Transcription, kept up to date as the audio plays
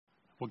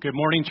Well, good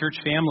morning, church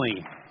family.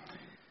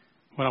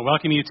 I want to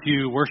welcome you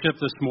to worship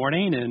this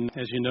morning. And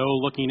as you know,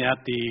 looking at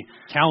the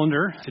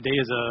calendar, today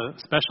is a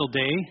special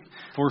day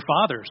for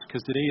fathers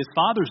because today is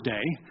Father's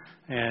Day.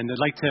 And I'd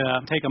like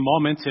to take a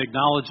moment to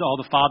acknowledge all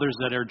the fathers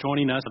that are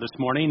joining us this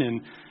morning. And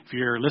if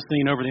you're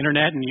listening over the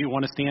internet and you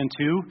want to stand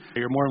too,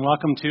 you're more than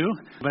welcome to.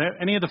 But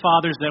any of the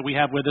fathers that we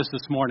have with us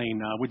this morning,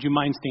 would you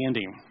mind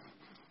standing?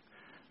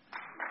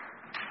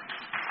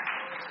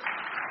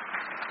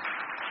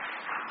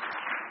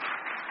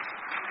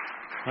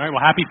 All right,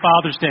 well, happy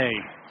Father's Day.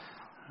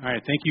 All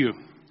right, thank you.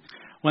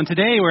 Well,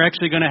 today we're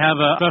actually going to have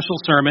a special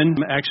sermon,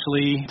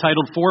 actually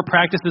titled Four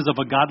Practices of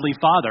a Godly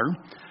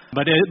Father.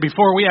 But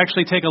before we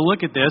actually take a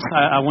look at this,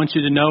 I want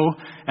you to know,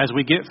 as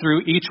we get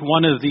through each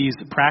one of these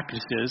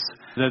practices,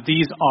 that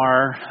these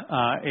are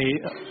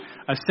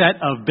a set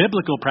of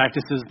biblical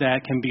practices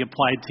that can be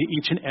applied to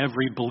each and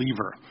every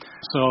believer.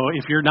 So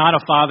if you're not a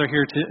father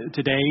here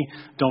today,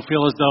 don't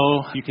feel as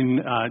though you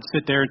can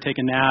sit there and take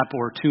a nap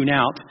or tune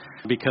out,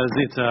 because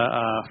it's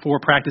four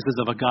practices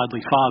of a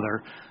godly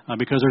father,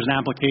 because there's an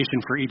application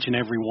for each and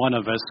every one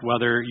of us,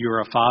 whether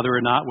you're a father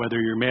or not, whether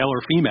you're male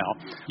or female,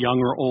 young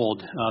or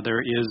old.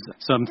 There is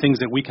some things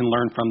that we can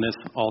learn from this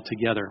all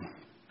together.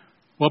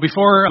 Well,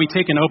 before we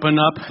take and open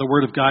up the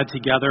Word of God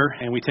together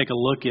and we take a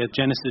look at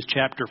Genesis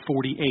chapter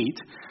 48,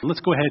 let's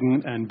go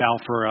ahead and bow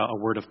for a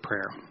word of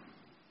prayer.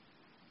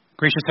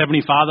 Gracious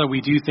Heavenly Father,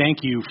 we do thank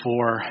you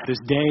for this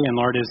day, and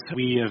Lord, as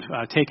we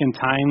have taken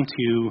time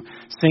to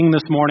sing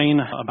this morning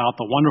about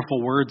the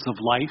wonderful words of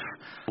life,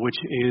 which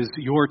is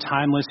your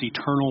timeless,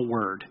 eternal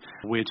word,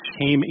 which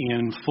came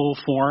in full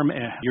form,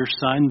 your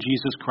Son,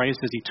 Jesus Christ,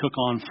 as he took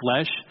on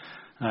flesh,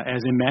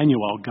 as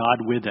Emmanuel, God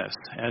with us,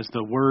 as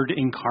the Word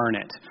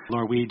incarnate.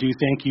 Lord, we do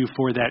thank you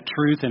for that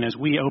truth. And as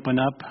we open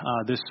up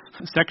this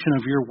section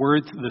of your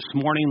Word this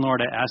morning,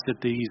 Lord, I ask that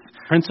these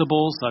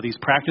principles, these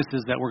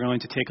practices that we're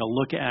going to take a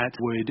look at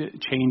would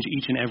change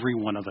each and every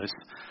one of us.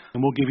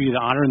 And we'll give you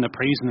the honor and the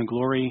praise and the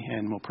glory,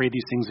 and we'll pray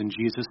these things in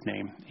Jesus'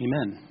 name.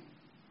 Amen.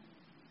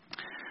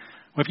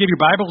 Well, if you have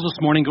your Bibles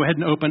this morning, go ahead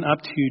and open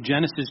up to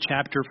Genesis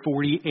chapter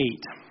 48.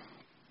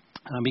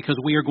 Because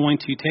we are going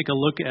to take a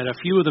look at a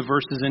few of the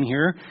verses in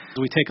here.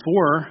 We take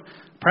four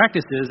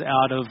practices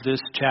out of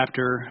this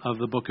chapter of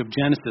the book of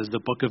Genesis,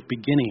 the book of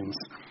beginnings.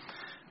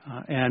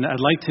 And I'd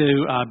like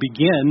to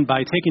begin by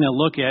taking a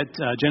look at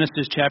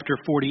Genesis chapter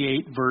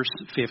 48, verse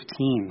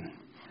 15.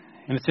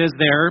 And it says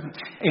there,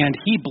 "And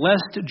he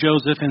blessed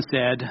Joseph and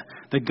said,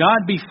 'The God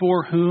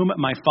before whom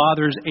my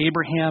fathers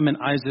Abraham and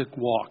Isaac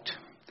walked,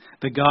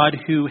 the God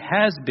who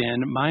has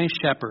been my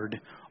shepherd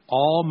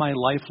all my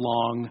life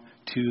long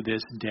to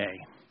this day.'"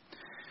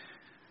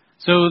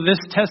 So this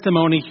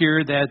testimony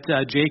here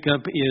that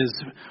Jacob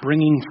is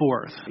bringing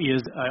forth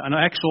is an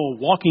actual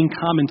walking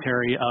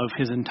commentary of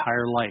his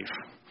entire life.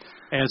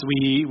 As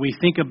we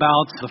think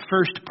about the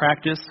first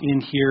practice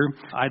in here,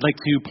 I'd like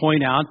to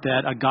point out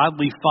that a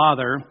godly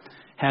father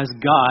has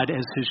God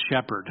as his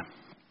shepherd.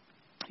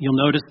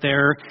 You'll notice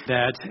there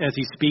that as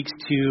he speaks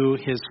to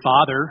his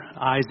father,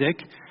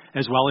 Isaac,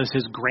 as well as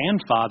his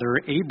grandfather,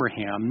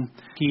 Abraham,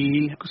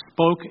 he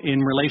spoke in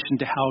relation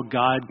to how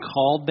God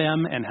called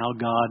them and how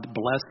God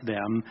blessed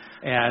them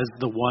as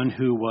the one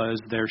who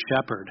was their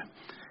shepherd.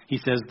 He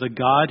says, the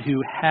God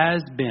who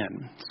has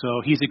been.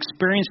 So he's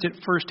experienced it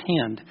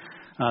firsthand.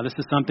 This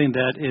is something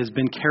that has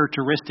been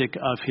characteristic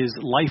of his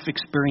life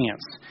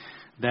experience,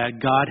 that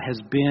God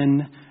has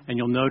been, and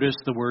you'll notice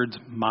the words,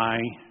 my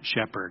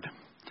shepherd.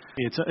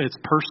 It's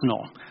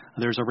personal.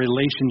 There's a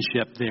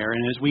relationship there.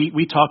 And as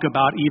we talk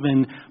about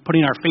even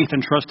putting our faith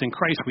and trust in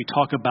Christ, we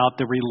talk about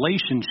the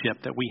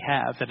relationship that we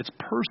have, that it's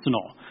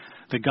personal,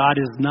 that God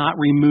is not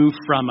removed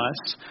from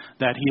us,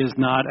 that he is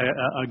not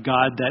a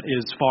God that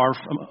is far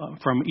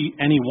from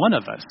any one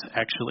of us,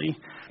 actually.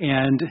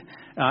 And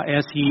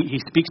as he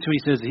speaks to, he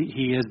says,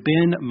 he has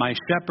been my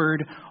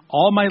shepherd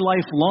all my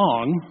life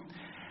long.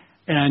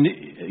 And,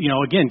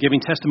 again,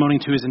 giving testimony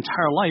to his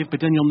entire life. But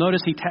then you'll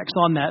notice he tacks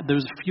on that.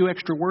 There's a few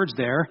extra words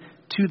there,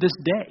 to this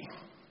day.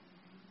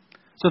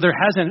 So there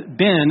hasn't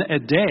been a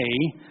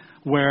day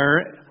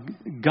where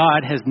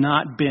God has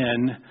not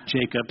been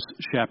Jacob's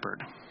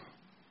shepherd.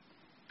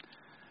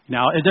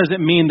 Now, it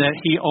doesn't mean that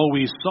he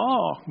always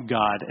saw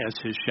God as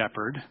his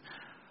shepherd.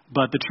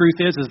 But the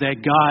truth is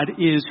that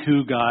God is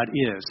who God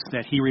is,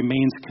 that he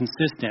remains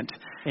consistent.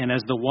 And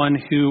as the one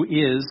who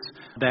is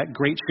that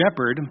great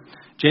shepherd,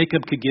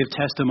 Jacob could give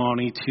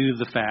testimony to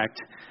the fact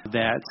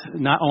that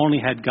not only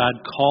had God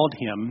called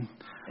him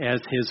as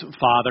his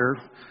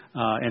father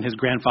and his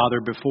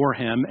grandfather before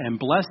him and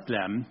blessed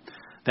them,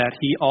 that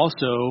he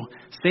also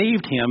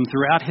saved him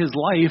throughout his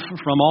life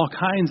from all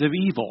kinds of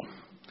evil,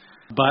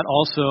 but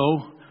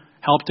also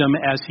helped him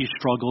as he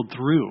struggled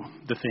through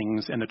the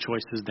things and the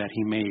choices that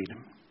he made.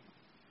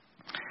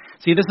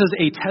 See, this is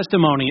a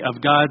testimony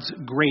of God's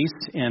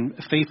grace and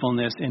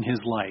faithfulness in his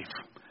life.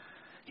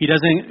 He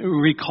doesn't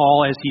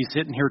recall as he's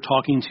sitting here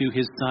talking to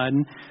his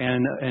son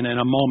and in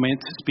a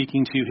moment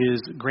speaking to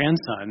his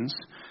grandsons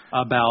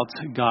about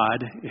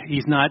God.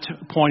 He's not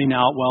pointing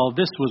out, well,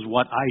 this was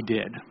what I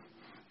did.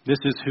 This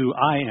is who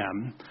I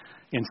am.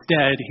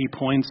 Instead, he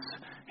points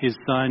his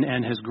son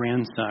and his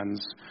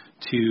grandsons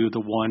to the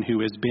one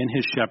who has been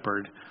his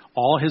shepherd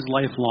all his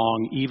life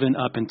long, even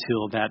up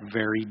until that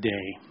very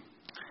day.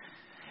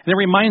 And it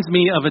reminds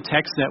me of a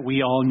text that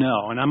we all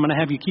know. And I'm going to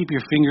have you keep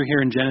your finger here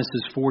in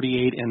Genesis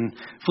 48 and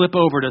flip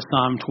over to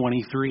Psalm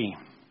 23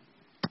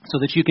 so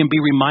that you can be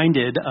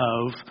reminded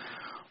of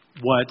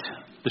what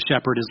the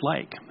shepherd is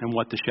like and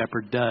what the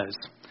shepherd does.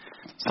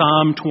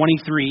 Psalm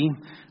 23,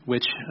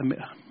 which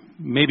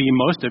maybe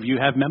most of you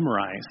have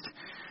memorized.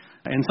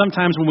 And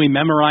sometimes when we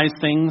memorize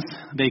things,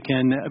 they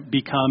can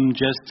become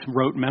just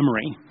rote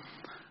memory.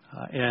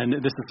 And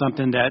this is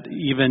something that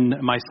even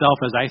myself,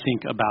 as I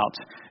think about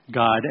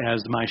God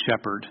as my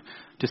shepherd,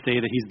 to say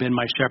that he's been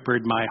my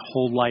shepherd my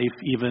whole life,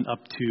 even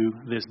up to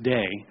this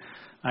day,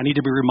 I need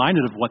to be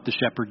reminded of what the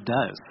shepherd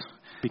does.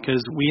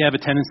 Because we have a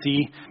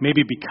tendency,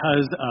 maybe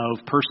because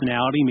of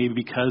personality, maybe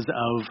because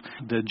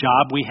of the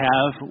job we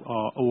have,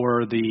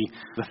 or the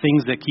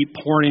things that keep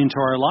pouring into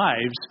our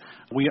lives,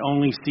 we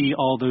only see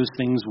all those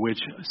things which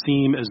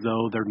seem as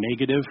though they're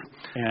negative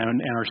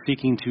and are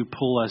seeking to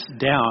pull us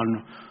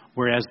down,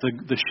 whereas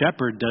the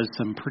shepherd does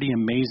some pretty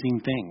amazing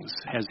things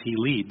as he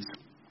leads.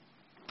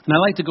 And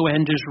I'd like to go ahead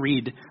and just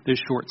read this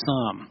short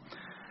psalm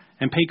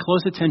and pay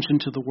close attention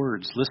to the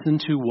words. Listen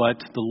to what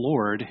the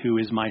Lord, who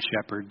is my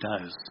shepherd,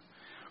 does.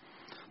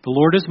 The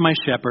Lord is my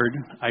shepherd,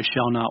 I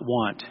shall not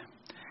want.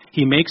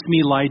 He makes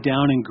me lie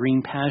down in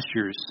green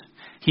pastures.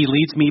 He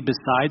leads me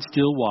beside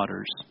still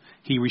waters.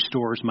 He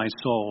restores my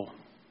soul.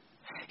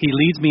 He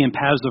leads me in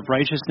paths of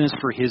righteousness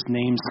for his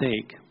name's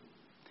sake.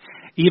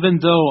 Even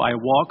though I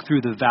walk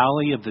through the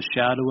valley of the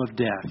shadow of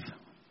death,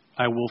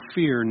 I will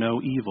fear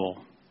no evil.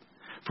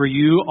 For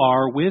you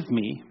are with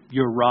me,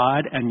 your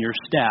rod and your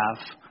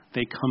staff,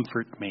 they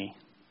comfort me.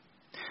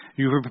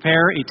 You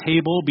prepare a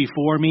table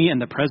before me in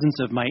the presence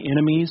of my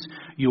enemies.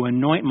 You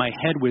anoint my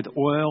head with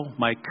oil,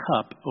 my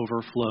cup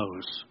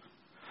overflows.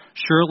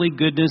 Surely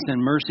goodness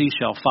and mercy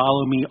shall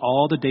follow me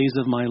all the days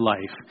of my life,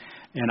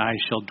 and I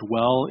shall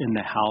dwell in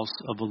the house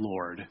of the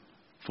Lord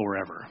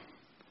forever.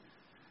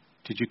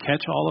 Did you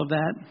catch all of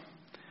that?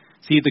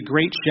 See, the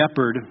great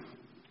shepherd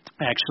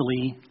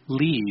actually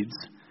leads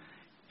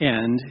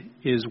and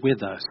is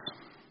with us.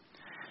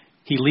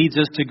 He leads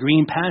us to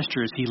green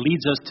pastures. He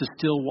leads us to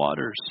still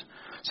waters.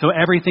 So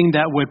everything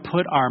that would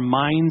put our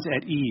minds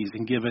at ease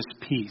and give us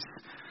peace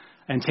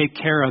and take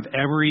care of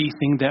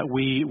everything that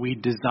we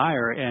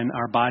desire and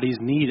our bodies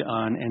need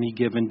on any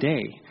given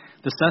day.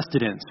 The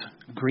sustenance,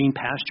 green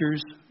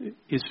pastures,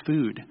 is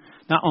food.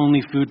 Not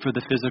only food for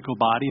the physical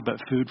body, but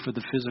food for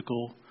the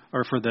physical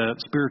or for the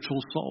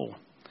spiritual soul.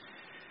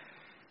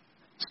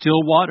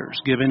 Still waters,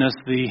 giving us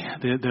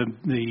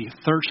the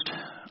thirst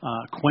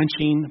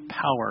quenching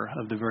power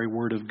of the very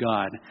word of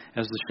God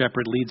as the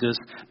shepherd leads us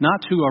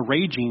not to a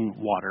raging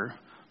water,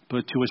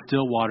 but to a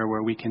still water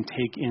where we can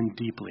take in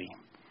deeply,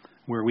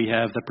 where we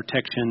have the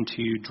protection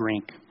to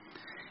drink.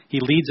 He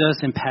leads us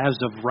in paths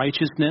of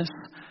righteousness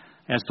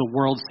as the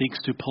world seeks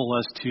to pull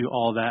us to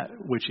all that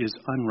which is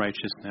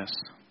unrighteousness,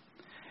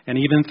 and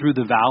even through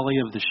the valley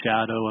of the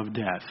shadow of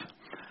death.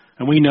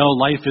 And we know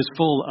life is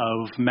full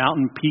of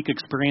mountain peak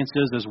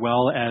experiences as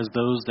well as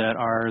those that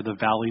are the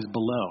valleys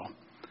below.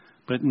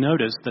 But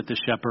notice that the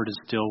shepherd is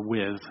still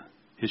with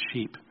his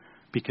sheep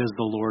because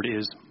the Lord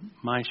is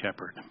my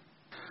shepherd.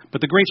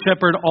 But the great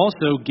shepherd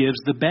also gives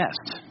the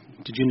best.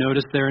 Did you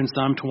notice there in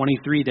Psalm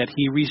 23 that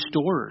he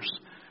restores,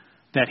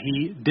 that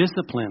he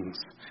disciplines,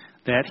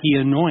 that he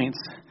anoints,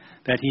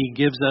 that he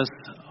gives us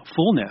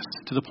fullness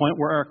to the point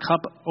where our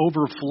cup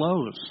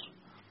overflows.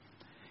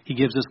 He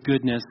gives us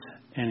goodness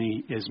and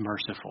he is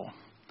merciful.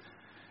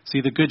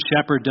 See, the good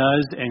shepherd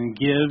does and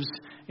gives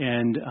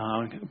and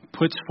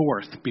puts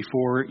forth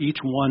before each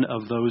one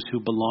of those who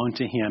belong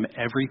to him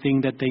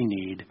everything that they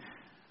need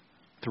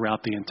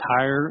throughout the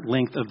entire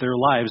length of their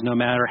lives, no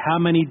matter how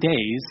many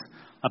days,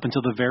 up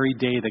until the very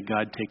day that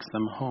God takes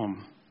them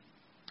home.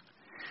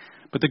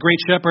 But the great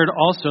shepherd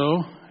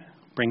also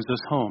brings us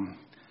home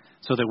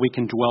so that we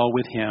can dwell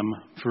with him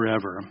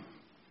forever.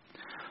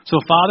 So,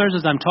 fathers,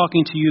 as I'm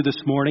talking to you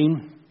this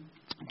morning,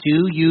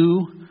 do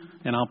you,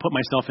 and I'll put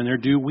myself in there,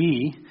 do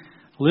we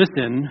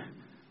listen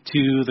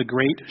to the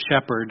great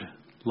shepherd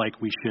like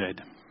we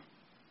should?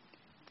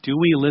 Do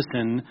we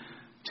listen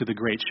to the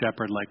great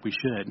shepherd like we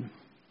should?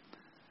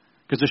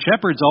 Because the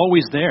shepherd's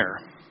always there.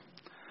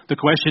 The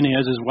question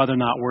is whether or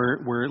not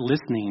we're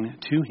listening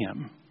to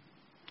him.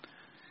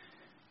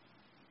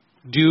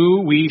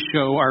 Do we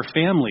show our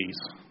families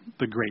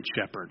the great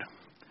shepherd?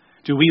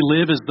 Do we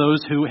live as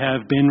those who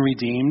have been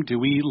redeemed? Do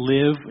we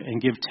live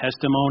and give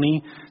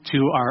testimony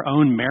to our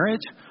own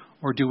merit?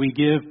 Or do we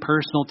give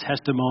personal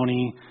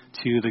testimony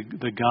to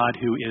the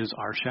God who is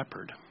our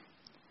shepherd?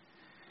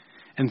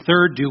 And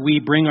third, do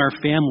we bring our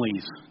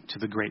families to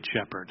the great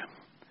shepherd?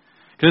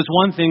 Because it's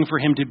one thing for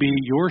him to be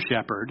your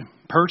shepherd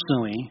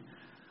personally,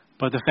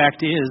 but the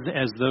fact is,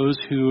 as those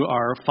who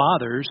are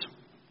fathers,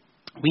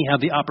 we have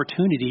the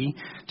opportunity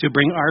to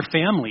bring our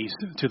families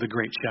to the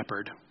great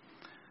shepherd,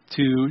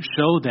 to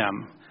show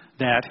them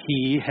that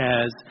he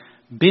has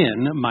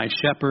been my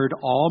shepherd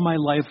all my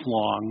life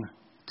long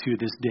to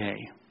this day.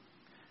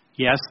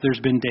 Yes, there's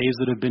been days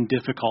that have been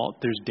difficult.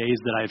 There's days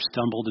that I've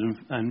stumbled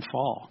and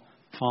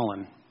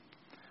fallen.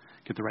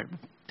 Get the right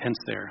tense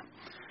there.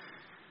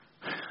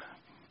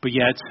 But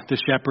yet, the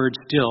shepherd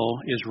still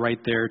is right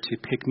there to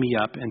pick me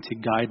up and to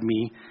guide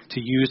me,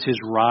 to use his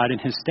rod and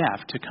his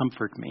staff to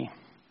comfort me.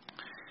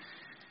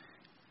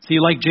 See,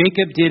 like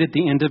Jacob did at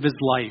the end of his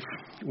life,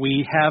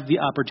 we have the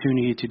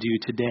opportunity to do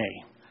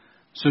today.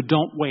 So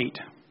don't wait.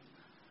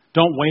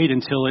 Don't wait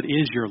until it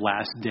is your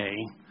last day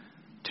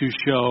to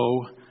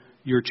show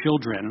your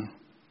children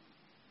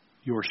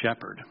your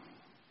shepherd.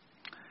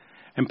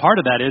 And part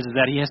of that is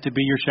that he has to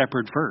be your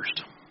shepherd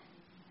first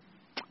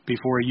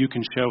before you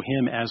can show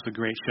him as the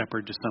great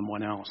shepherd to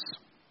someone else.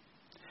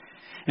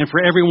 And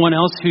for everyone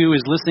else who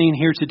is listening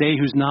here today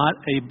who's not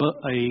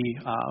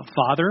a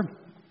father,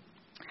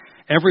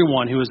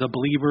 everyone who is a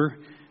believer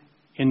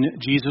in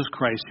Jesus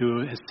Christ,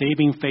 who has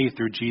saving faith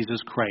through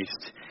Jesus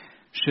Christ,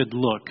 should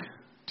look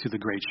to the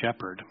great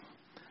shepherd.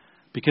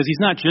 Because he's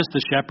not just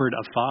the shepherd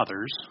of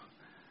fathers,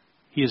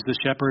 he is the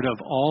shepherd of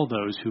all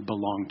those who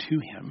belong to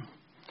him.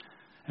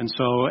 And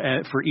so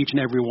for each and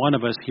every one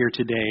of us here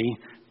today,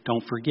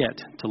 don't forget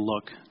to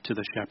look to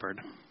the shepherd.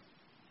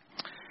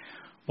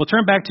 We'll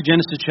turn back to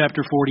Genesis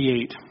chapter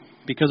 48,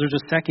 because there's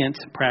a second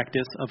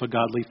practice of a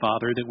godly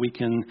father that we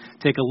can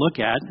take a look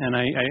at. And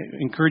I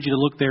encourage you to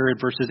look there at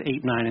verses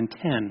 8, 9, and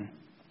 10.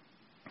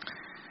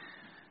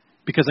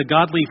 Because a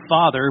godly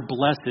father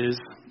blesses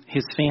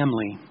his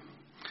family.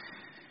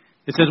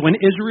 It says, when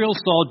Israel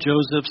saw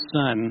Joseph's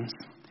sons,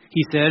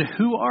 he said,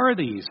 "Who are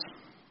these?"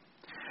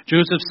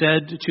 Joseph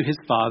said to his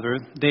father,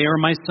 "They are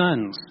my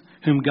sons,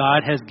 whom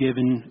God has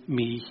given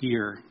me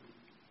here."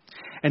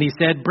 And he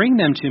said, "Bring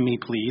them to me,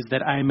 please,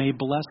 that I may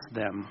bless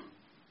them."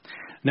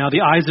 Now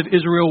the eyes of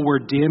Israel were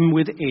dim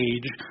with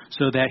age,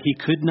 so that he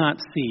could not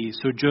see.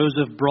 So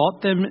Joseph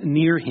brought them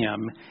near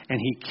him, and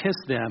he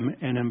kissed them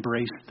and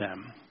embraced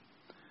them.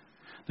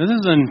 Now this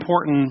is an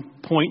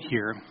important point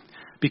here,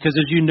 because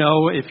as you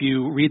know, if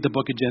you read the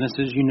book of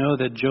Genesis, you know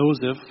that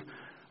Joseph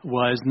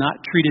was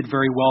not treated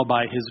very well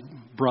by his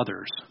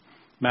brothers.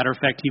 Matter of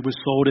fact, he was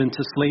sold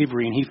into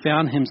slavery, and he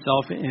found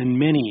himself in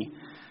many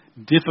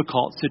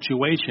difficult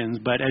situations.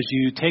 But as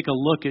you take a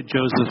look at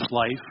Joseph's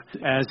life,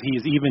 as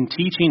he's even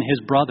teaching his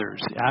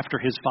brothers after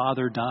his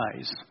father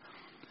dies,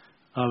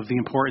 of the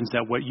importance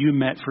that what you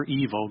meant for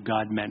evil,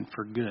 God meant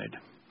for good.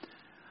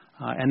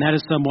 And that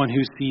is someone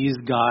who sees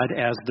God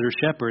as their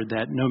shepherd,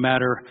 that no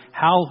matter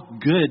how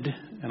good,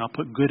 and I'll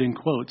put good in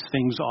quotes,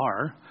 things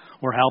are,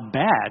 or how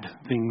bad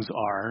things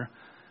are,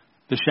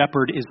 the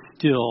shepherd is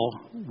still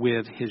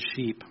with his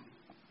sheep.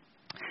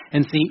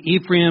 And see,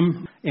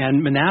 Ephraim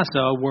and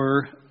Manasseh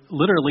were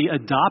literally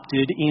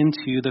adopted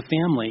into the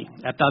family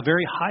at the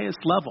very highest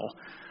level.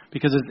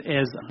 Because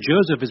as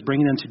Joseph is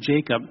bringing them to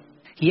Jacob,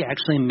 he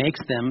actually makes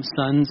them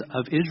sons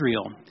of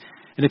Israel.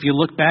 And if you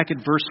look back at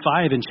verse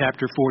 5 in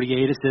chapter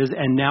 48, it says,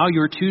 "And now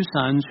your two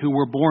sons who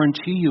were born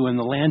to you in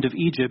the land of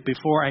Egypt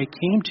before I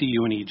came to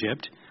you in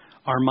Egypt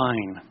are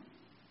mine.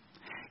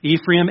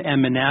 Ephraim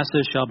and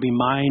Manasseh shall be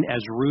mine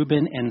as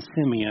Reuben and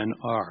Simeon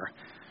are."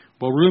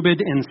 Well, Reuben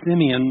and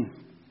Simeon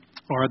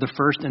are the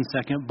first and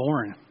second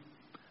born.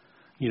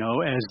 You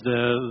know, as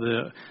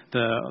the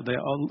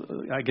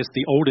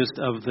oldest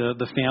of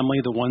the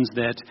family, the ones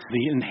that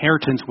the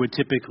inheritance would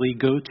typically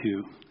go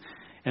to.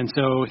 And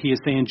so he is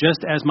saying,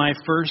 just as my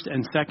first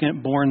and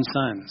second born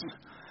sons,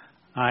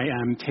 I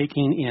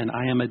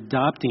am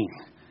adopting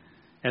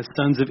as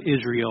sons of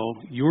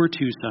Israel, your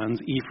two sons,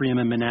 Ephraim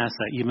and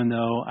Manasseh, even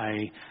though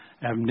I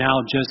am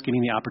now just getting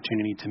the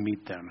opportunity to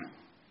meet them.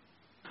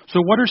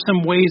 So what are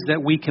some ways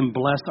that we can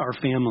bless our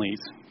families?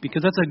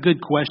 Because that's a good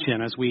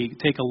question as we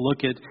take a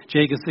look at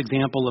Jacob's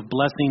example of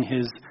blessing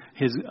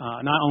his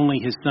not only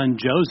his son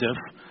Joseph,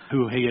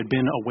 who he had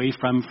been away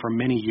from for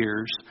many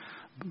years,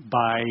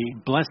 by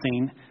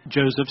blessing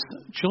Joseph's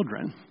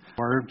children,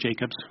 or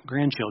Jacob's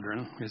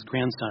grandchildren, his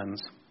grandsons.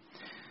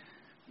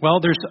 Well,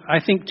 there's, I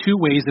think, two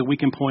ways that we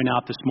can point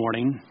out this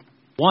morning.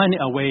 One,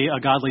 a way a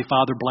godly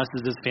father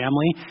blesses his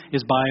family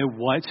is by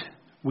what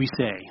we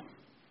say.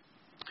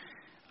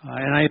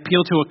 And I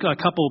appeal to a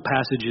couple of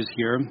passages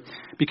here,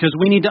 because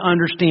we need to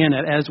understand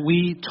that as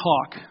we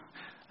talk,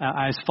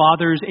 as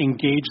fathers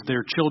engage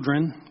their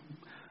children,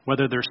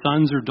 whether they're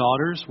sons or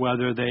daughters,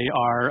 whether they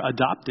are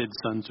adopted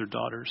sons or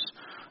daughters,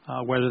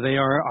 whether they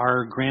are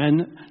our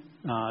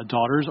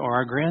granddaughters or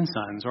our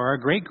grandsons or our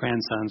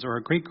great-grandsons or our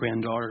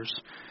great-granddaughters,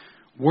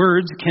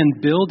 words can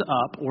build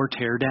up or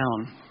tear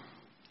down.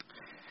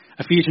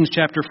 Ephesians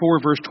chapter 4,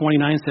 verse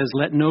 29 says,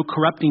 "Let no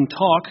corrupting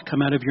talk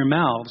come out of your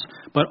mouths,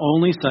 but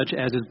only such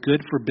as is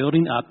good for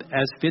building up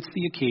as fits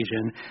the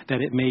occasion,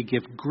 that it may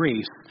give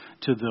grace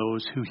to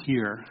those who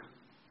hear."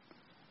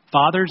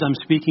 Fathers, I'm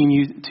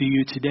speaking to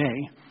you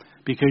today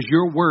because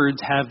your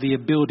words have the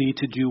ability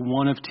to do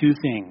one of two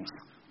things: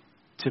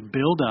 to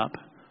build up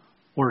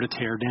or to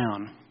tear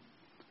down.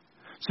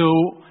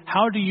 So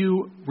how do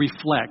you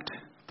reflect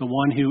the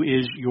one who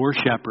is your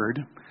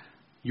shepherd,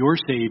 your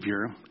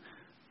Savior,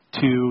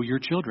 to your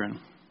children?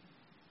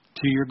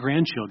 to your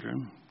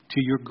grandchildren,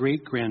 to your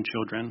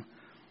great-grandchildren.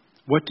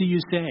 What do you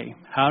say?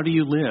 How do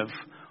you live?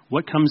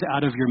 What comes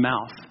out of your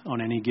mouth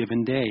on any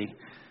given day?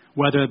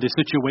 Whether the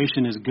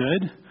situation is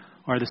good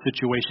or the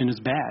situation is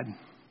bad.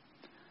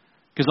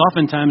 Because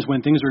oftentimes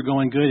when things are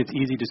going good, it's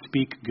easy to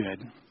speak good.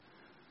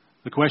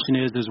 The question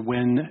is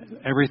when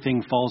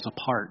everything falls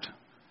apart,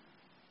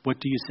 what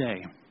do you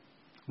say?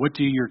 What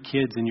do your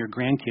kids and your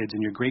grandkids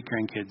and your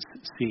great-grandkids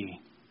see?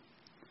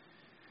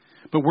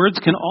 But words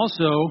can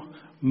also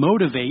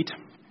motivate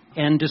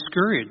and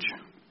discourage.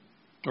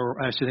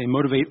 Or I should say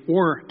motivate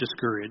or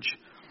discourage.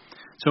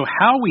 So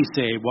how we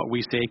say what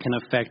we say can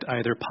affect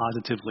either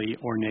positively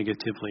or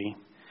negatively.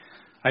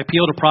 I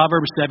appeal to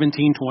Proverbs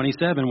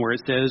 17:27, where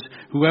it says,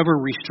 "Whoever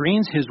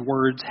restrains his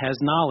words has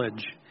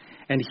knowledge,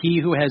 and he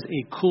who has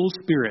a cool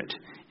spirit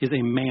is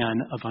a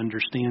man of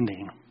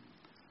understanding."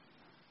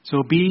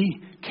 So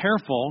be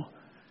careful,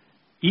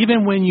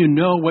 even when you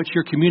know what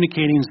you're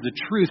communicating is the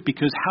truth,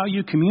 because how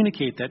you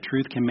communicate that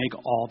truth can make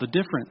all the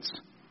difference.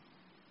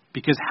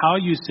 Because how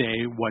you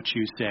say what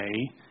you say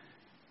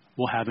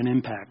will have an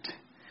impact.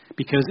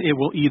 Because it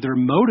will either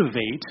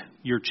motivate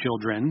your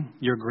children,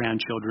 your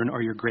grandchildren,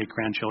 or your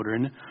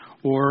great-grandchildren,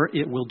 or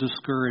it will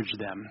discourage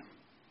them.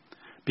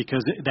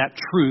 Because that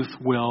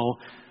truth will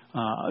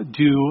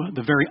do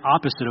the very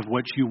opposite of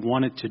what you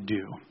want it to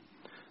do.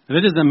 Now,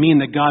 that doesn't mean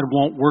that God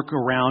won't work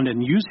around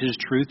and use His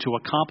truth to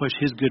accomplish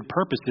His good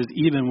purposes,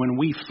 even when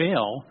we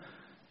fail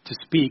to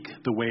speak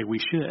the way we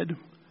should.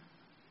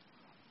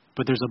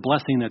 But there's a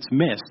blessing that's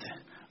missed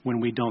when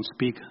we don't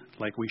speak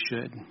like we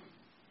should.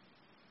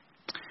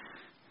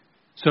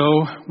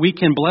 So we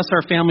can bless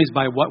our families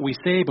by what we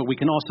say, but we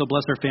can also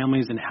bless our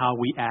families in how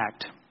we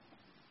act.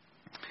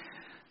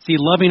 See,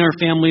 loving our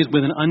families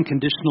with an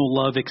unconditional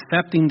love,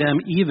 accepting them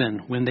even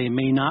when they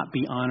may not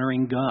be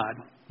honoring God,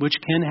 which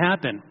can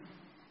happen.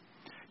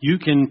 You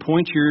can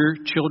point your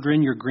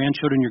children, your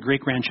grandchildren, your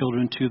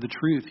great-grandchildren to the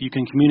truth. You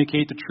can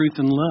communicate the truth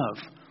in love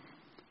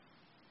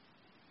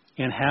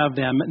and have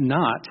them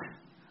not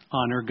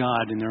honor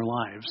God in their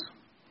lives.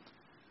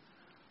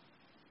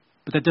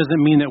 But that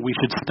doesn't mean that we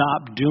should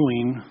stop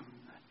doing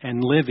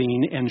and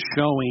living and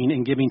showing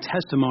and giving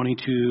testimony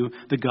to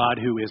the God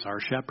who is our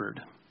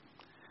shepherd.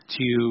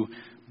 To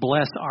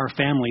bless our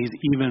families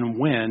even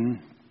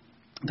when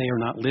they are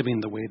not living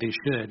the way they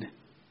should.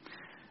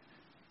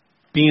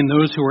 Being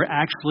those who are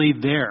actually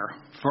there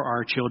for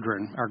our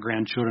children, our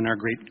grandchildren, our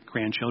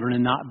great-grandchildren,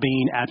 and not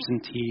being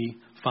absentee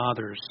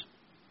fathers.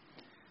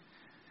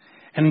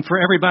 And for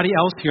everybody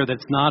else here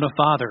that's not a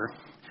father,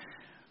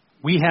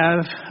 we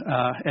have,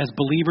 as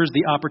believers,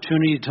 the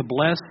opportunity to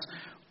bless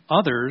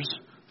others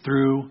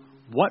through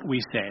what we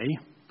say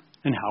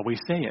and how we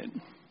say it.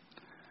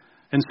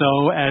 And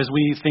so as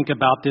we think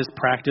about this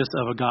practice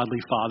of a godly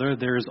father,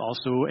 there is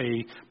also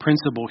a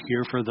principle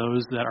here for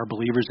those that are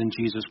believers in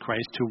Jesus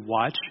Christ to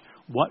watch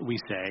what we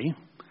say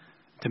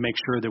to make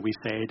sure that we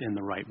say it in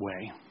the right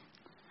way.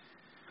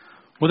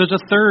 Well, there's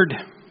a third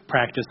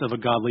practice of a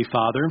godly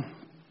father.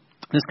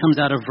 This comes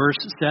out of verse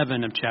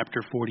 7 of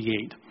chapter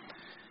 48.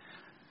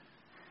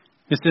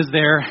 It says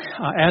there,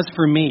 "As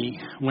for me,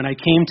 when I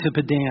came to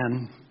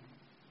Padan,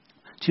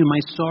 to my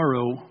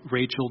sorrow,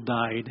 Rachel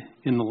died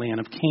in the land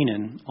of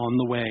Canaan on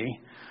the way,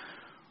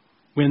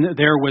 when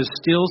there was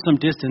still some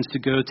distance to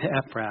go to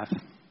Ephrath.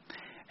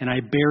 And I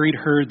buried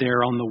her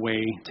there on the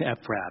way to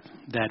Ephrath,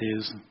 that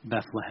is,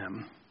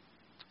 Bethlehem."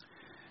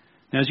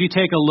 Now, as you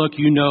take a look,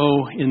 you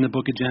know in the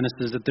book of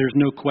Genesis that there's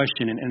no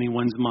question in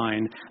anyone's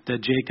mind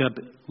that Jacob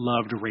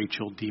loved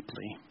Rachel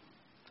deeply.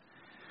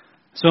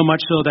 So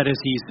much so that as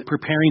he's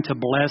preparing to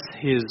bless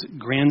his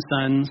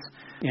grandsons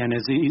and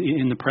as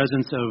in the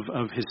presence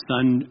of his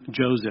son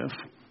Joseph,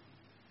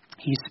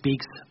 he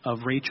speaks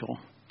of Rachel.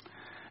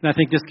 And I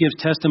think this gives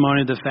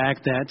testimony to the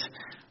fact that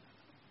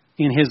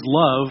in his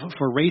love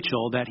for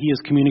Rachel, that he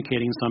is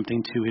communicating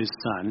something to his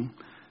son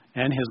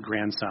and his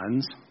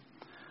grandsons,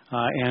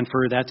 and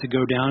for that to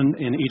go down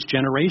in each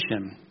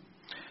generation.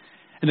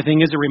 And the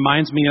thing is, it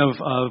reminds me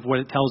of what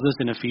it tells us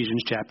in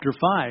Ephesians chapter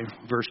 5,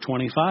 verse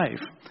 25.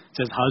 It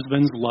says,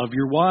 "Husbands, love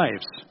your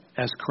wives,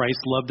 as Christ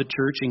loved the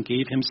church and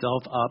gave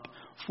himself up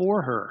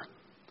for her."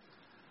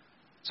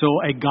 So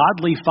a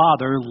godly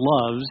father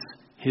loves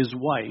his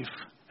wife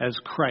as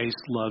Christ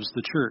loves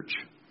the church.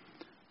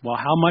 Well,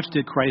 how much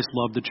did Christ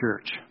love the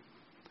church?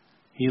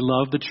 He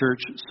loved the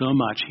church so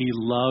much. He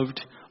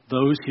loved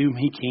those whom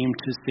he came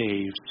to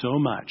save so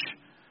much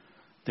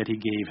that he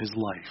gave his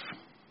life.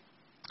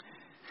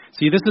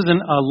 See, this is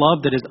a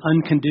love that is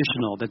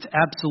unconditional, that's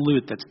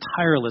absolute, that's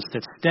tireless,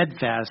 that's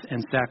steadfast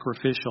and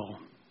sacrificial.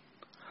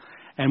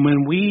 And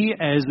when we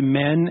as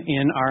men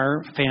in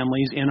our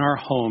families, in our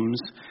homes,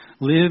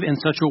 live in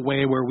such a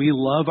way where we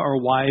love our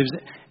wives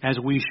as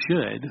we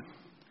should,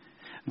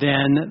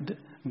 then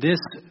this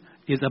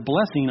is a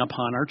blessing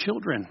upon our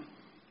children.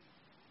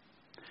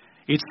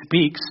 It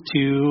speaks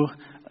to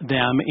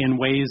them in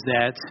ways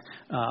that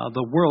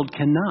the world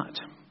cannot.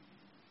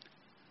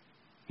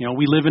 You know,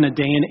 we live in a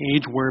day and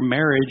age where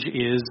marriage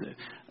is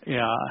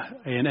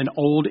an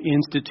old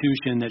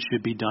institution that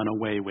should be done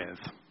away with.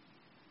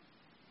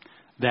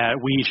 that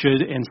we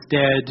should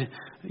instead,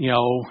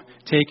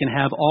 take and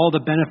have all the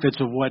benefits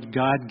of what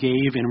God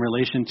gave in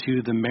relation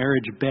to the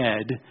marriage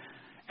bed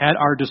at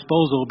our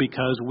disposal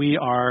because we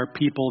are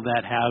people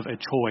that have a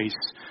choice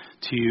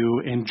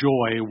to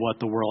enjoy what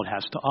the world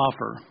has to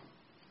offer,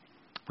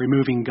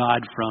 removing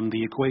God from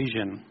the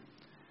equation.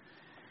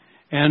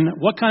 And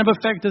what kind of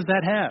effect does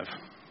that have?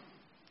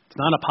 It's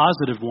not a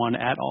positive one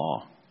at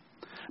all.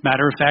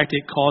 Matter of fact,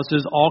 it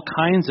causes all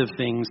kinds of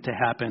things to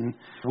happen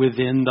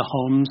within the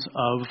homes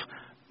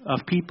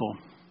of people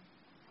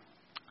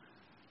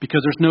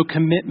because there's no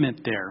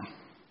commitment there.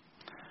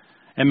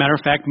 And matter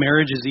of fact,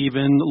 marriage is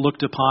even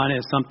looked upon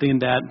as something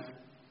that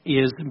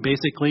is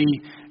basically,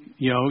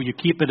 you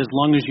keep it as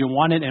long as you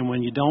want it, and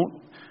when you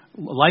don't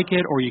like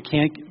it or you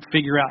can't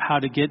figure out how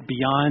to get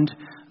beyond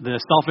the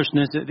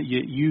selfishness that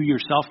you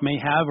yourself may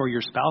have or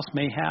your spouse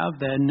may have,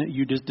 then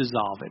you just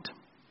dissolve it.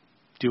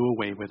 Do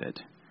away with it.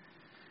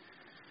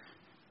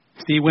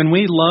 See, when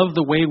we love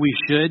the way we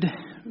should,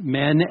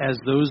 men as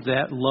those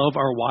that love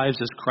our wives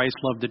as Christ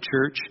loved the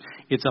church,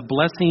 it's a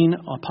blessing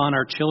upon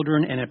our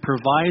children, and it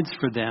provides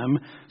for them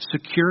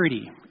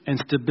security and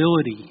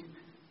stability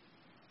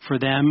for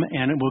them,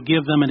 and it will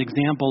give them an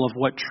example of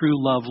what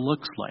true love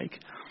looks like.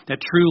 That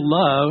true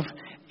love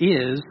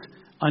is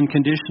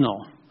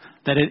unconditional,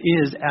 that it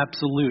is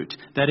absolute,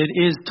 that it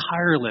is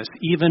tireless,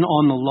 even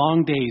on the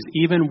long days,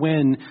 even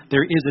when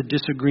there is a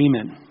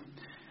disagreement.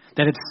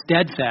 That it's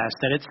steadfast,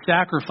 that it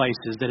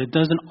sacrifices, that it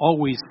doesn't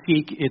always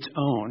seek its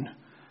own.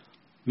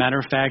 Matter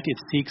of fact, it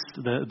seeks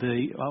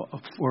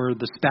for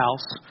the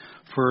spouse,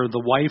 for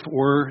the wife,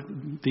 or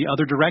the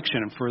other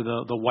direction, for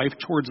the wife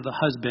towards the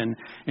husband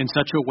in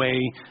such a way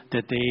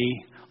that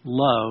they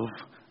love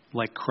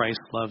like Christ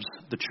loves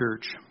the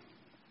church.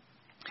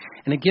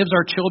 And it gives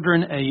our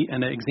children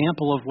an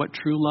example of what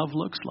true love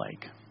looks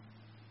like.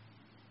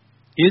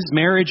 Is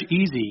marriage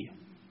easy?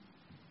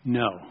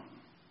 No.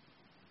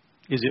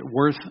 Is it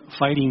worth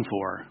fighting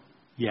for?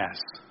 Yes.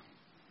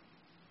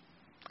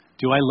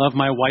 Do I love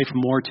my wife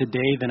more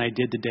today than I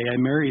did the day I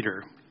married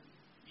her?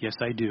 Yes,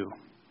 I do.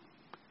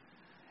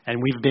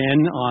 And we've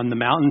been on the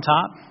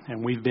mountaintop,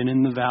 and we've been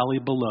in the valley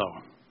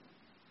below.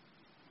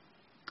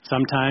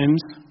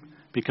 Sometimes,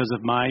 because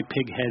of my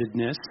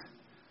pig-headedness,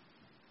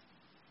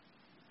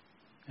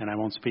 and I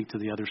won't speak to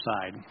the other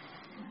side,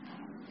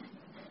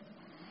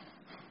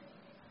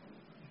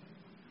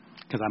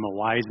 because I'm a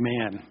wise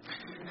man.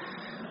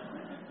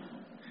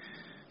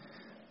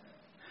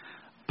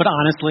 But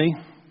honestly,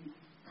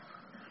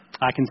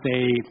 I can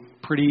say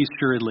pretty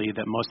assuredly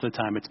that most of the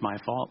time it's my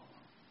fault.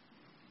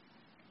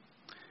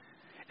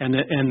 And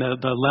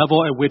the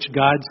level at which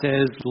God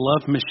says,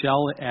 love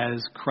Michelle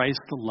as Christ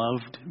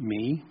loved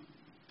me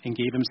and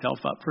gave himself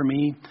up for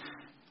me,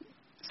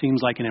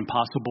 seems like an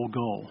impossible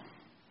goal.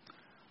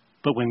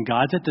 But when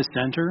God's at the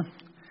center,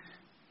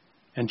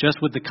 and just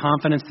with the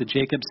confidence that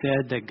Jacob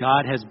said that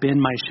God has been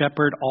my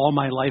shepherd all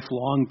my life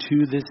long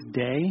to this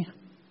day,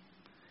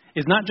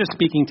 is not just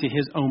speaking to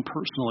his own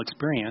personal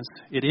experience.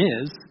 It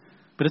is,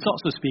 but it's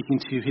also speaking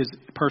to his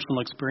personal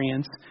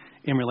experience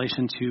in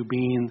relation to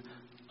being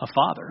a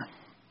father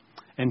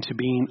and to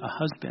being a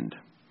husband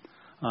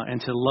and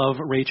to love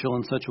Rachel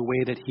in such a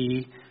way that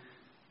he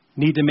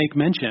need to make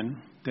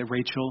mention that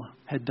Rachel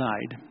had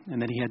died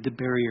and that he had to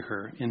bury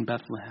her in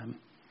Bethlehem.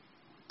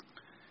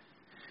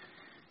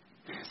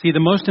 See,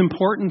 the most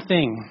important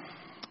thing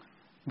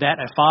that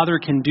a father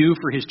can do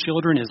for his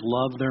children is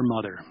love their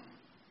mother.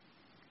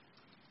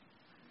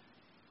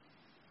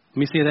 Let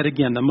me say that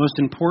again. The most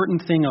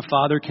important thing a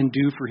father can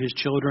do for his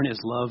children is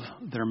love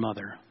their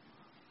mother.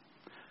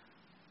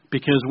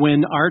 Because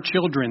when our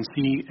children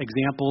see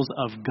examples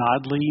of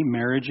godly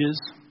marriages,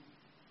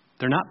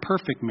 they're not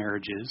perfect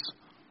marriages,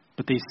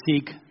 but they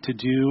seek to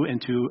do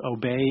and to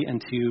obey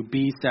and to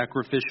be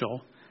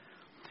sacrificial.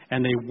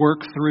 And they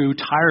work through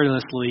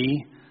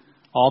tirelessly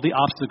all the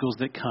obstacles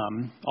that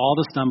come, all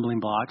the stumbling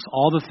blocks,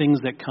 all the things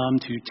that come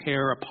to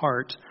tear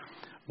apart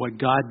what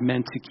God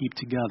meant to keep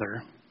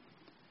together.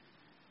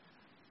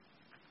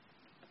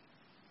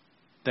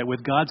 That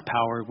with God's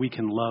power, we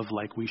can love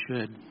like we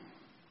should.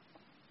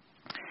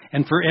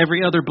 And for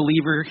every other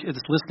believer that's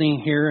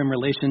listening here in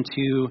relation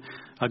to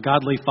a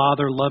godly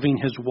father loving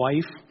his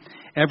wife,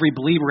 every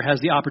believer has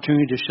the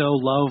opportunity to show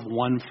love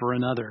one for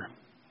another.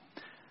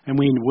 And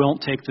we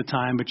won't take the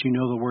time, but you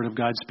know the Word of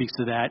God speaks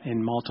to that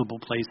in multiple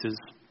places,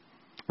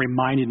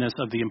 reminding us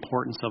of the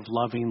importance of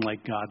loving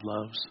like God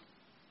loves.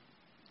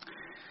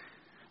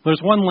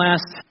 There's one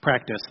last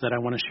practice that I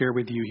want to share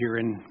with you here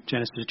in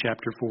Genesis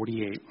chapter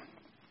 48.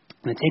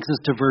 And it takes us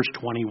to verse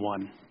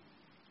 21.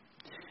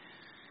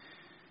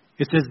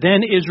 It says, Then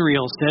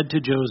Israel said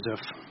to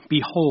Joseph,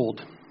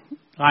 Behold,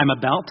 I am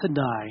about to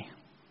die,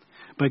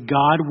 but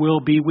God will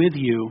be with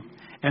you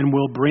and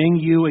will bring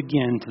you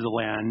again to the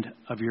land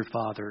of your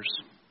fathers.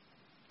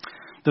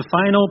 The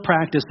final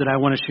practice that I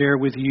want to share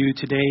with you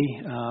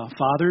today,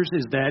 fathers,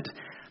 is that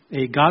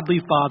a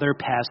godly father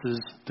passes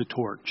the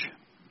torch.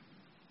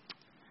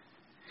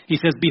 He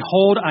says,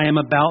 Behold, I am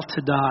about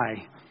to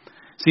die.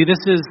 See, this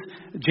is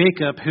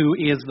Jacob, who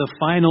is the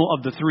final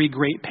of the three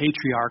great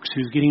patriarchs,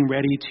 who's getting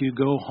ready to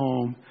go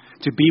home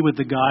to be with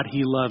the God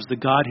he loves, the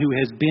God who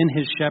has been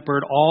his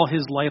shepherd all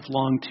his life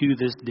long to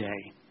this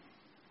day,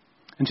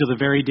 until the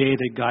very day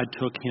that God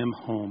took him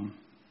home.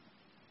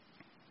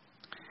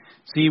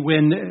 See,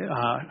 when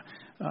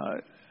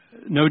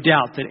no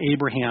doubt that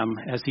Abraham,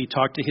 as he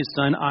talked to his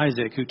son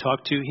Isaac, who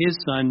talked to his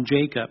son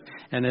Jacob,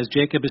 and as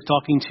Jacob is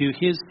talking to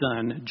his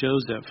son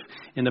Joseph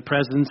in the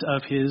presence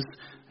of his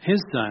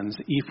sons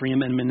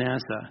Ephraim and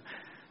Manasseh,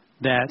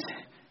 that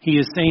he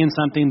is saying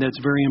something that's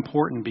very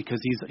important because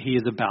he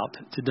is about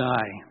to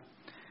die.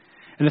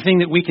 And the thing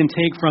that we can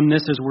take from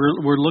this as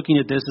we're looking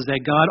at this is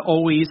that God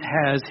always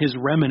has his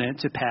remnant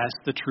to pass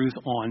the truth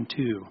on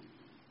to.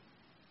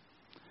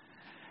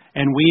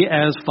 And we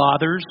as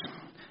fathers,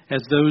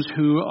 as those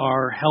who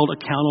are held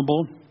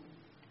accountable,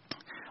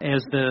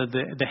 as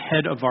the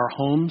head of our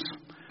homes,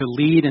 to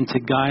lead and to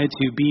guide,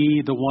 to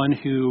be the one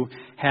who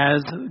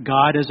has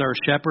God as our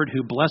shepherd,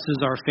 who blesses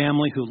our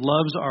family, who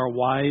loves our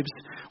wives,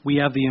 we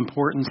have the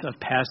importance of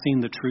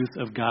passing the truth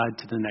of God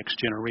to the next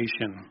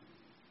generation.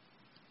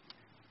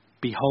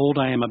 Behold,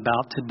 I am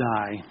about to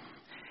die.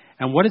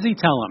 And what does he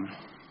tell them?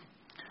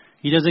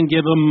 He doesn't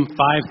give them 5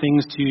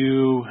 things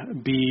to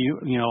be,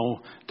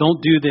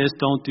 don't do this,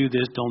 don't do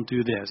this, don't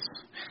do this.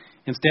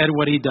 Instead,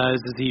 what he does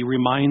is he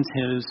reminds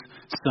his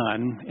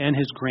son and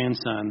his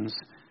grandsons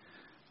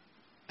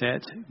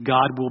that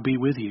God will be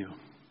with you.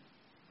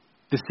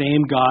 The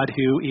same God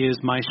who is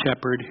my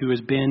shepherd, who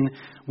has been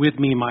with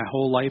me my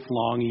whole life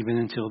long, even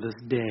until this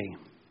day.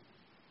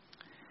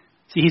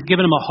 See, he's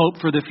given them a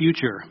hope for the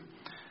future.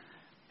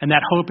 And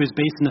that hope is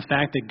based on the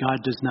fact that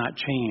God does not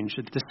change.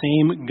 It's the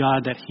same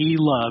God that he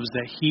loves,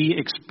 that he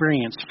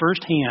experienced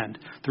firsthand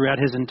throughout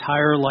his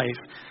entire life.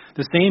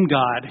 The same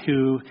God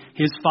who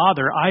his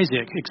father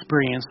Isaac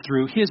experienced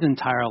through his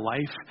entire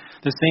life.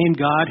 The same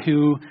God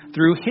who,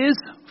 through his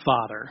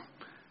father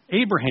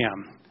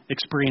Abraham,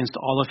 experienced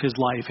all of his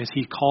life as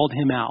he called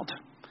him out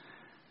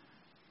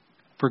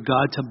for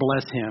God to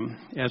bless him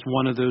as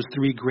one of those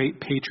 3 great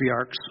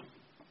patriarchs.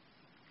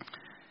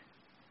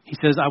 He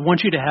says, I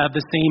want you to have the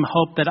same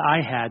hope that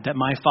I had, that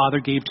my father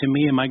gave to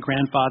me and my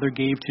grandfather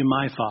gave to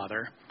my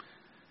father,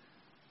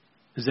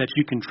 is that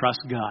you can trust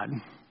God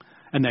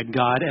and that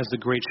God as the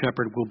great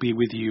shepherd will be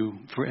with you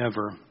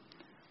forever.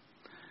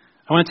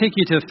 I want to take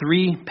you to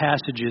 3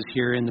 passages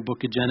here in the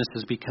book of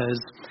Genesis because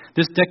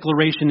this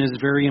declaration is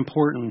very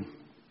important.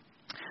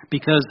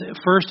 Because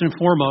first and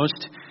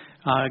foremost,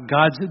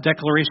 God's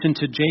declaration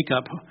to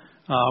Jacob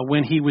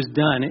when he was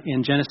done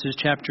in Genesis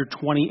chapter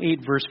 28,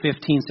 verse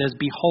 15 says,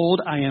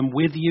 Behold, I am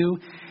with you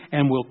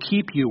and will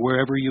keep you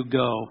wherever you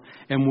go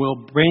and will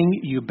bring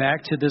you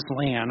back to this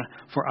land,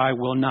 for I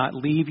will not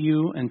leave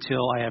you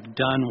until I have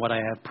done what I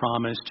have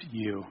promised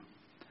you.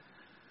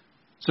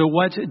 So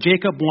what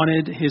Jacob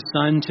wanted his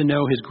son to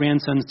know, his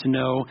grandsons to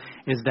know,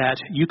 is that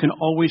you can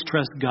always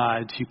trust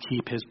God to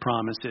keep his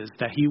promises,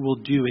 that he will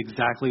do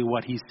exactly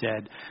what he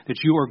said, that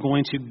you are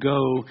going to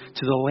go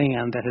to the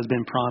land that has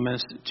been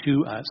promised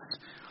to us,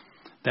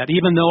 that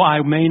even though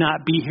I may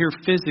not be here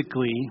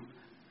physically,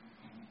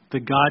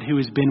 the God who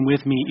has been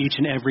with me each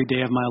and every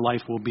day of my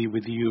life will be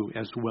with you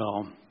as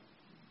well.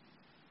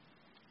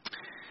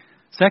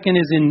 Second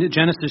is in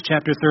Genesis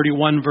chapter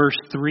 31, verse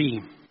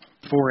 3.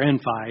 4 and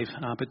 5.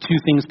 But 2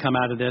 things come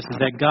out of this, is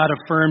that God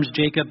affirms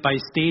Jacob by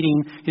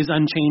stating his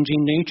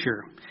unchanging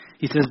nature.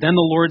 He says, Then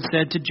the Lord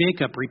said to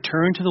Jacob,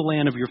 Return to the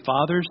land of your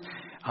fathers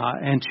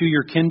and to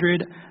your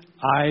kindred.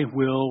 I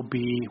will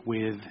be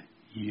with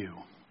you.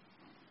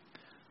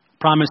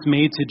 Promise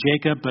made to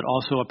Jacob, but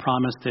also a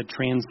promise that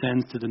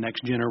transcends to the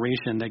next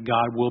generation, that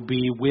God will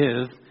be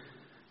with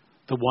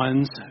the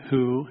ones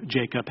who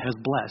Jacob has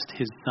blessed,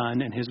 his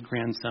son and his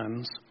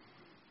grandsons.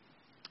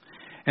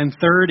 And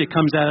third, it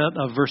comes out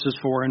of verses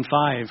 4 and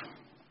 5.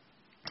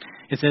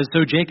 It says,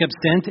 So Jacob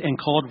sent and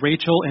called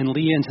Rachel and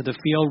Leah into the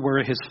field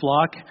where his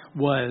flock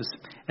was,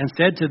 and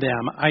said to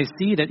them, I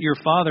see that your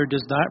father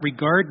does not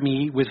regard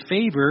me with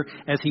favor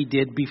as he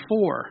did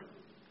before.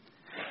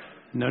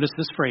 Notice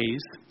this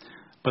phrase,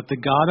 but the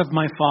God of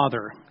my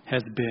father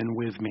has been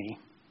with me.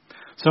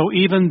 So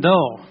even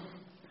though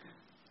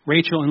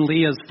Rachel and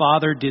Leah's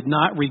father did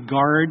not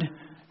regard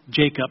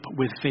Jacob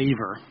with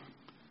favor,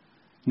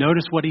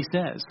 notice what he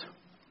says.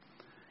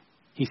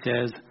 He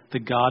says, the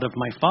God of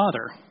my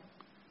father.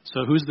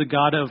 So who's the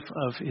God of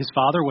his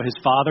father? Well, his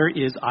father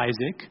is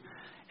Isaac.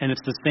 And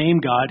it's the same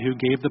God who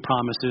gave the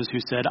promises, who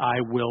said, I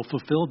will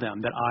fulfill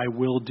them, that I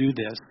will do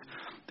this.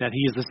 That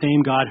he is the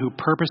same God who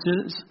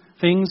purposes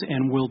things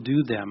and will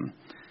do them.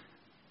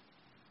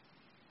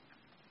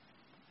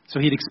 So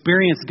he'd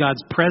experienced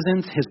God's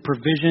presence, his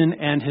provision,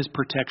 and his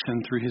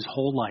protection through his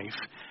whole life.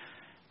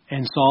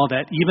 And saw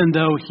that even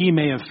though he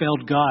may have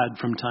failed God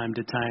from time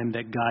to time,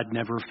 that God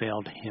never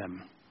failed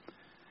him.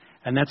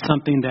 And that's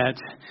something that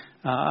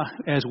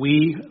as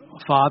we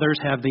fathers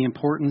have the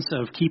importance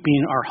of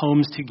keeping our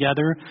homes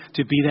together,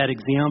 to be that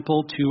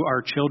example to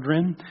our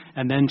children,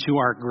 and then to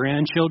our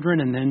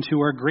grandchildren, and then to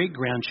our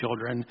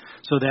great-grandchildren,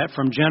 so that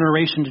from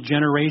generation to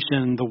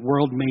generation, the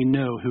world may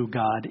know who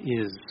God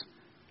is.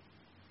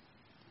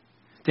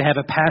 To have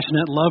a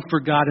passionate love for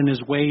God and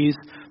His ways,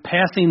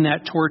 passing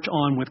that torch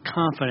on with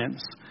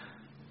confidence,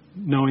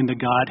 knowing the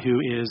God who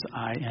is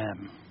I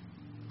am.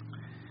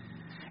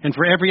 And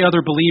for every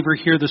other believer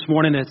here this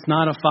morning that's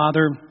not a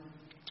father,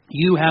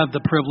 you have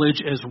the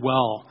privilege as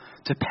well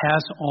to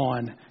pass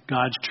on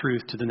God's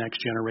truth to the next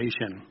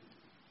generation,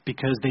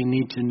 because they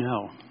need to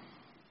know.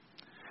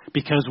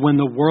 Because when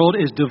the world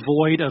is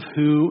devoid of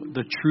who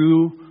the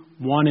true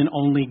one and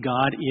only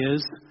God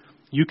is,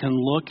 you can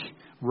look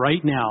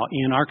right now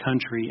in our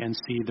country and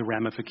see the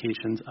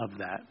ramifications of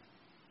that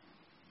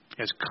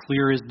as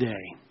clear as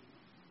day.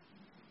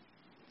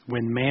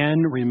 When man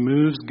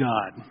removes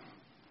God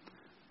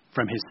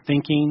from his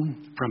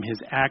thinking, from his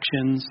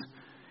actions,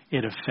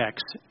 it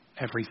affects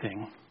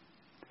everything.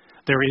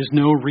 There is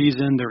no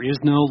reason, there is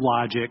no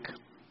logic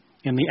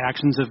in the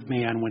actions of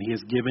man when he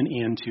is given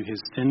in to his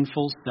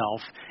sinful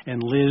self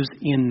and lives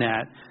in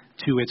that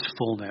to its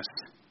fullness.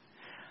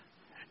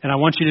 And I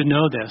want you to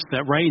know this,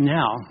 that right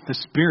now the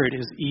Spirit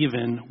is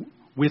even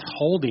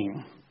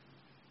withholding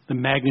the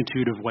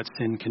magnitude of what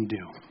sin can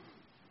do.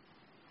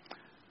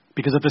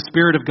 Because if the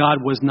Spirit of God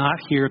was not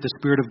here, if the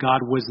Spirit of God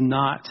was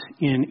not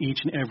in each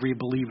and every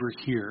believer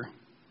here,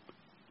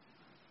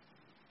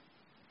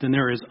 then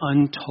there is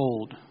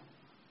untold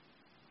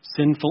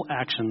sinful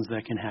actions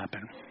that can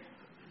happen.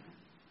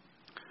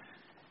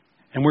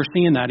 And we're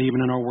seeing that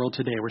even in our world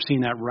today. We're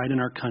seeing that right in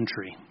our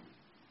country,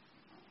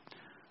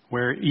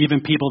 where even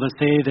people that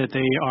say that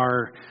they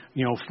are,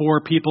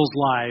 for people's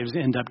lives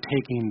end up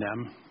taking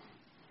them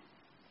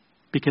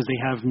because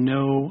they have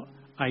no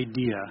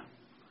idea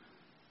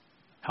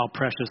how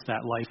precious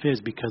that life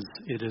is, because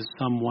it is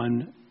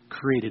someone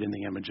created in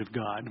the image of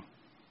God,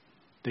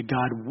 that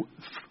God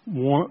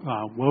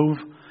wove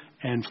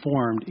and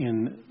formed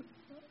in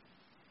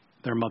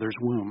their mother's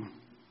womb.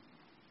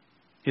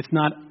 It's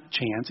not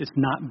chance. It's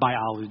not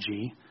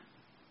biology.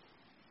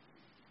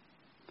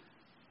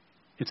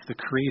 It's the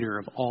Creator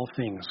of all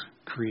things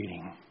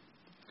creating.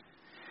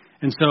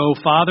 And so,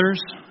 fathers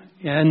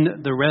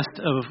and the rest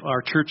of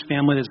our church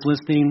family that's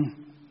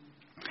listening,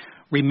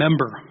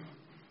 remember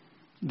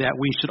that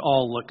we should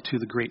all look to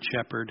the Great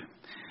Shepherd,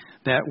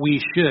 that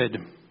we should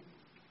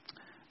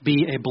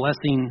be a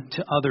blessing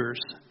to others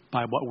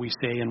by what we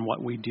say and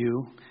what we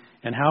do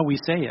and how we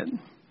say it.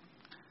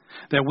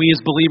 That we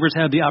as believers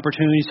have the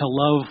opportunity to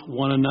love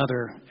one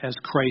another as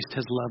Christ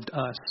has loved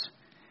us.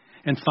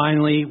 And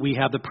finally, we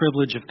have the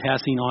privilege of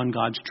passing on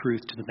God's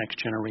truth to the next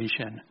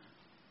generation.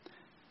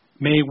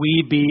 May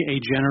we be a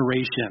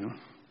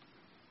generation,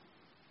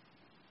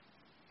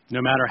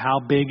 no matter how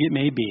big it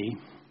may be,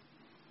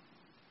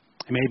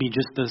 it may be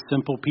just the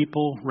simple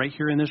people right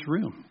here in this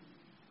room.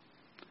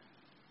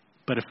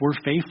 But if we're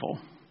faithful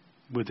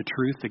with the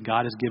truth that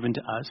God has given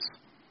to us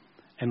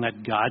and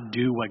let God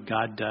do what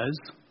God does,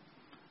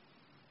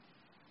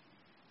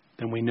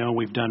 then we know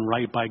we've done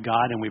right by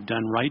God, and we've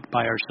done right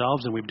by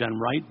ourselves, and we've done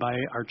right by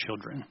our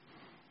children,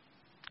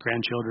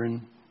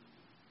 grandchildren,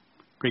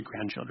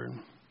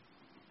 great-grandchildren.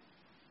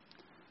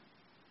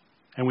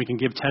 And we can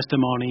give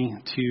testimony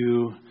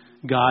to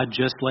God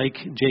just like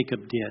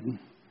Jacob did,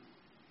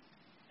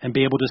 and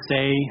be able to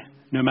say,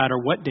 no matter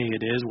what day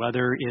it is,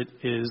 whether it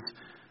is,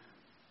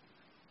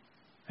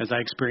 as I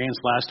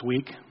experienced last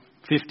week,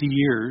 50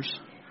 years,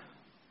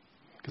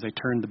 because I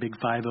turned the big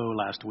 50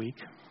 last week,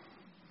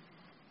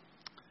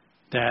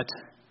 that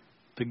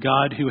the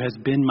God who has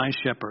been my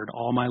shepherd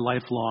all my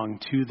life long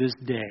to this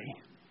day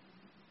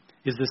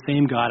is the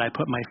same God I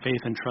put my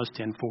faith and trust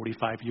in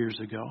 45 years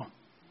ago.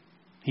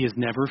 He has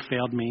never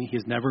failed me. He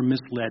has never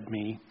misled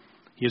me.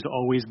 He has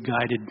always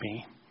guided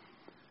me.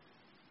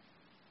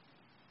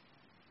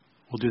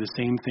 We'll do the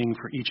same thing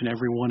for each and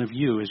every one of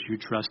you as you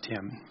trust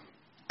Him.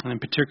 And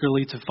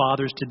particularly to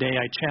fathers today,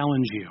 I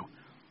challenge you.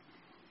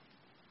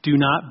 Do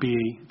not be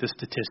the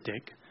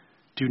statistic.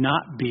 Do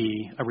not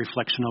be a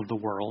reflection of the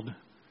world,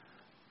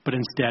 but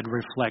instead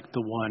reflect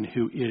the one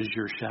who is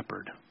your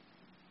shepherd.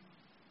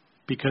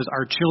 Because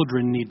our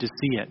children need to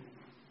see it.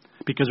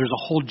 Because there's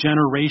a whole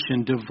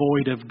generation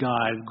devoid of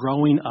God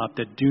growing up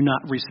that do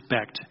not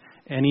respect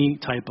any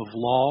type of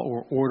law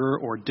or order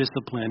or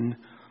discipline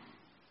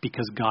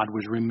because God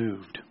was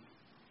removed.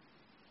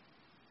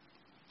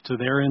 So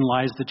therein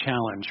lies the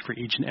challenge for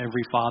each and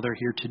every father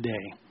here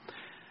today.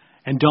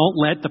 And don't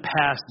let the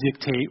past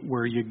dictate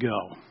where you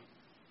go.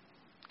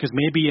 Because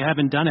maybe you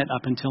haven't done it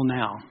up until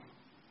now.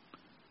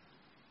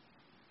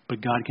 But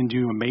God can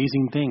do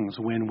amazing things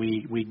when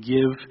we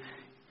give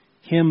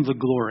Him the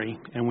glory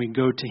and we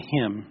go to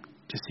Him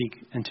to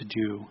seek and to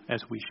do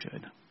as we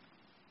should.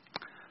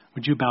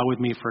 Would you bow with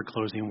me for a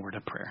closing word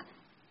of prayer?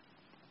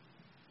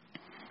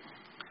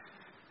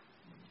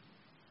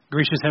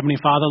 Gracious Heavenly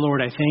Father,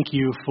 Lord, I thank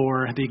you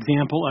for the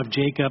example of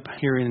Jacob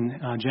here in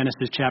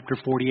Genesis chapter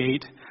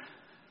 48.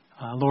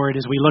 Lord,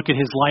 as we look at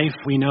his life,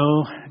 we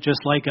know, just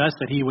like us,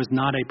 that he was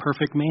not a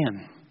perfect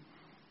man,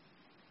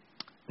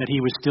 that he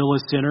was still a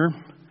sinner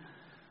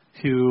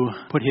who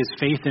put his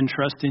faith and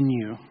trust in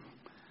you,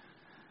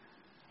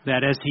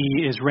 that as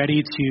he is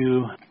ready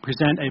to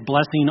present a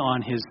blessing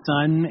on his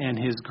son and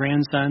his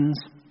grandsons,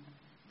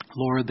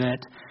 Lord, that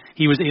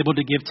he was able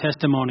to give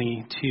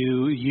testimony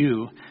to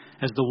you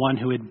as the one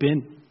who had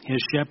been his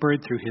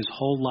shepherd through his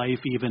whole life,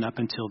 even up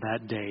until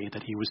that day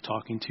that he was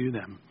talking to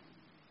them.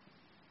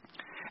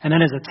 And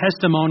then as a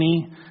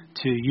testimony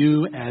to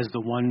you as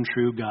the one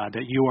true God,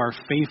 that you are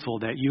faithful,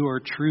 that you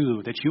are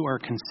true, that you are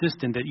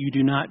consistent, that you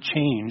do not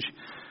change,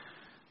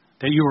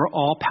 that you are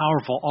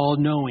all-powerful,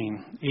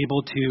 all-knowing,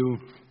 able to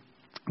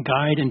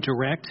guide and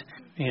direct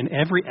in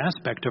every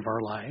aspect of our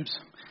lives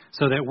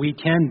so that we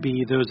can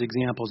be those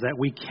examples, that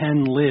we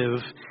can live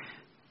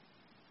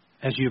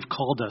as you've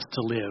called us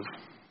to live,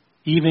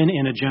 even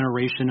in a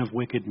generation of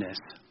wickedness,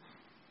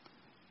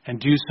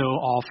 and do so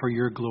all for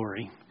your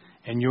glory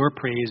and your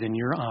praise and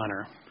your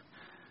honor.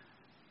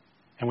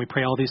 And we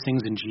pray all these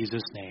things in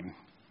Jesus' name.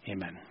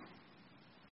 Amen.